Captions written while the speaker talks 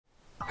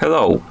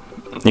Hello,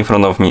 in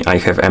front of me I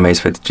have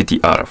Amazfit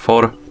GTR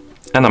 4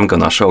 and I'm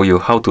gonna show you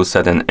how to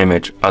set an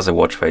image as a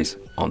watch face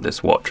on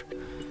this watch.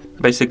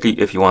 Basically,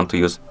 if you want to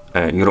use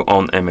your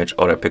own image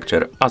or a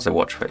picture as a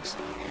watch face.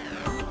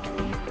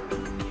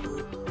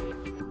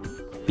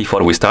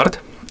 Before we start,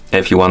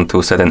 if you want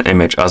to set an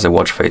image as a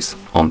watch face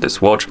on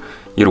this watch,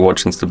 your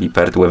watch needs to be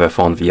paired with a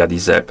phone via the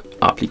Zepp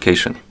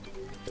application.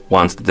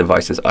 Once the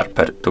devices are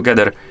paired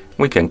together,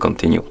 we can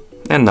continue.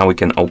 And now we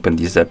can open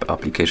the Zepp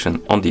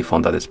application on the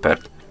phone that is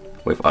paired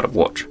with our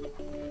watch.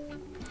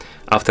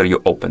 After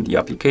you open the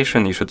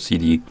application, you should see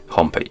the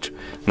home page.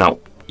 Now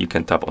you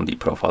can tap on the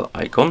profile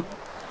icon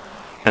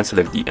and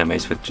select the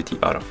Amazfit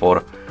GTR 4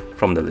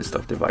 from the list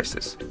of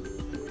devices.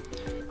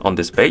 On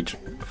this page,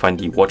 find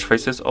the watch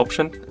faces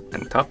option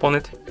and tap on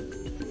it.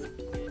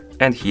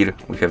 And here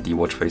we have the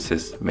watch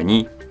faces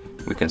menu.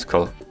 We can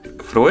scroll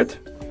through it,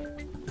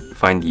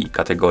 find the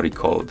category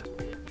called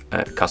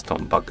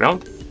custom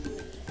background,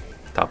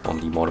 tap on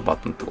the more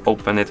button to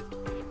open it.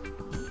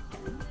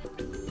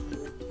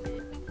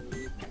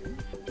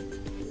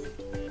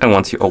 And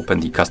once you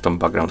open the custom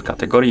background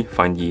category,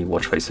 find the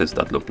watch faces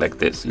that look like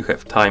this. You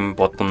have time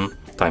button,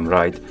 time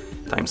right,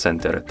 time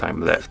center,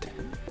 time left,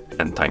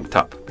 and time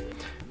tap.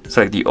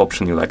 Select the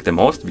option you like the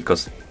most,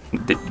 because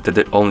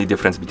the only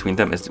difference between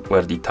them is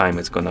where the time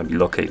is gonna be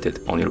located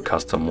on your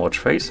custom watch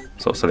face.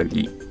 So select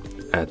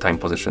the time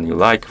position you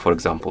like, for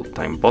example,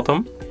 time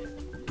bottom.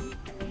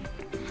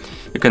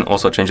 You can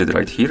also change it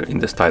right here in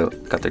the style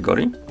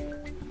category.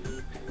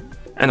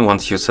 And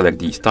once you select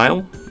the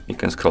style, you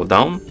can scroll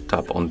down,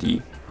 tap on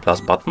the plus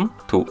button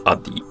to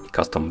add the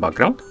custom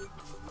background.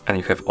 And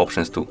you have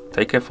options to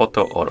take a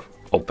photo or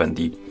open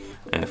the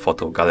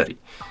photo gallery.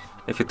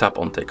 If you tap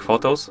on take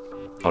photos,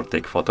 or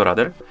take photo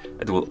rather,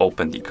 it will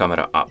open the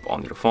camera app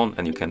on your phone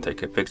and you can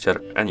take a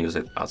picture and use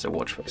it as a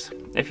watch face.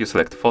 If you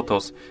select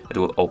photos, it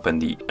will open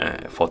the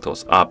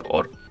photos app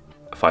or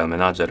file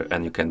manager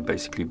and you can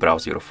basically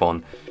browse your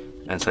phone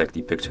and select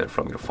the picture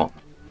from your phone.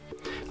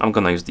 I'm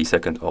gonna use the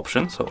second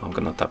option, so I'm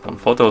gonna tap on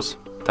photos,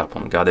 tap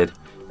on got it,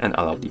 and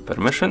allow the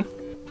permission.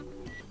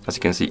 As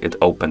you can see, it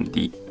opened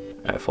the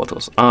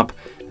photos app,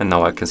 and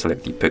now I can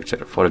select the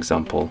picture. For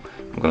example,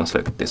 I'm gonna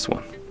select this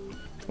one.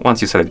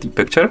 Once you select the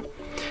picture,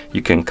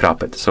 you can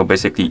crop it. So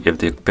basically, if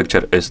the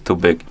picture is too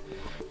big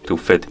to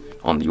fit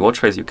on the watch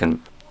face, you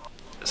can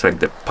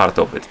select the part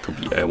of it to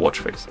be a watch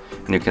face.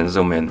 And you can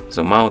zoom in,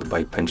 zoom out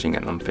by pinching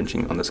and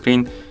unpinching on the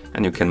screen,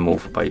 and you can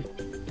move by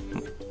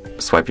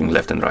swiping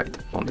left and right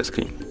on the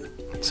screen.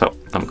 So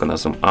I'm gonna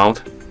zoom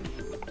out,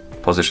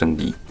 position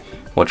the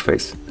watch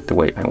face the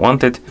way I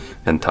want it,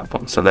 and tap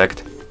on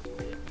select.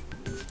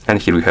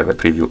 And here we have a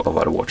preview of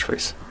our watch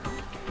face.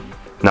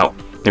 Now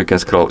you can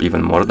scroll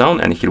even more down,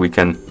 and here we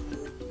can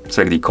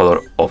select the color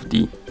of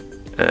the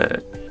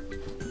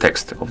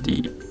text of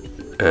the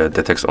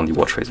text on the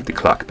watch face, the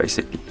clock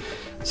basically.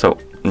 So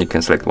you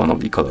can select one of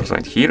the colors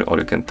right here, or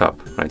you can tap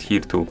right here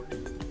to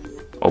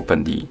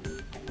open the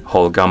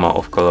whole gamma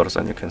of colors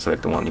and you can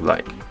select the one you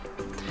like.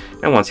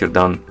 And once you're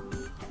done,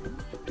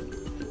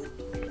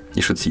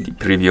 you should see the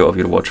preview of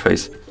your watch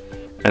face,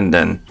 and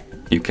then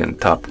you can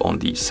tap on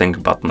the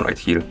sync button right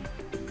here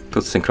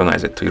to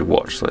synchronize it to your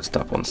watch. So let's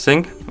tap on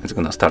sync. It's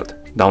gonna start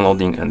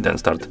downloading and then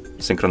start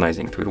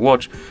synchronizing to your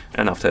watch,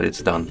 and after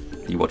it's done,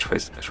 the watch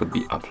face should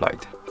be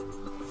applied.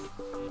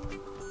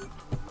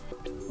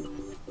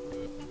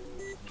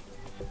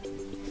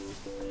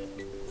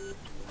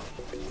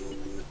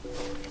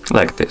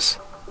 Like this.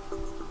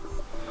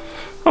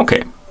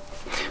 Okay,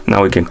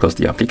 now we can close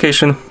the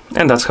application,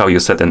 and that's how you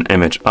set an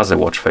image as a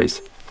watch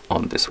face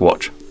on this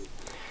watch.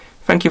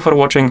 Thank you for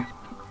watching.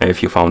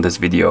 If you found this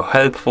video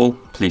helpful,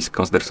 please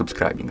consider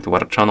subscribing to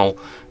our channel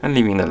and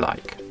leaving a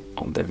like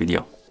on the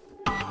video.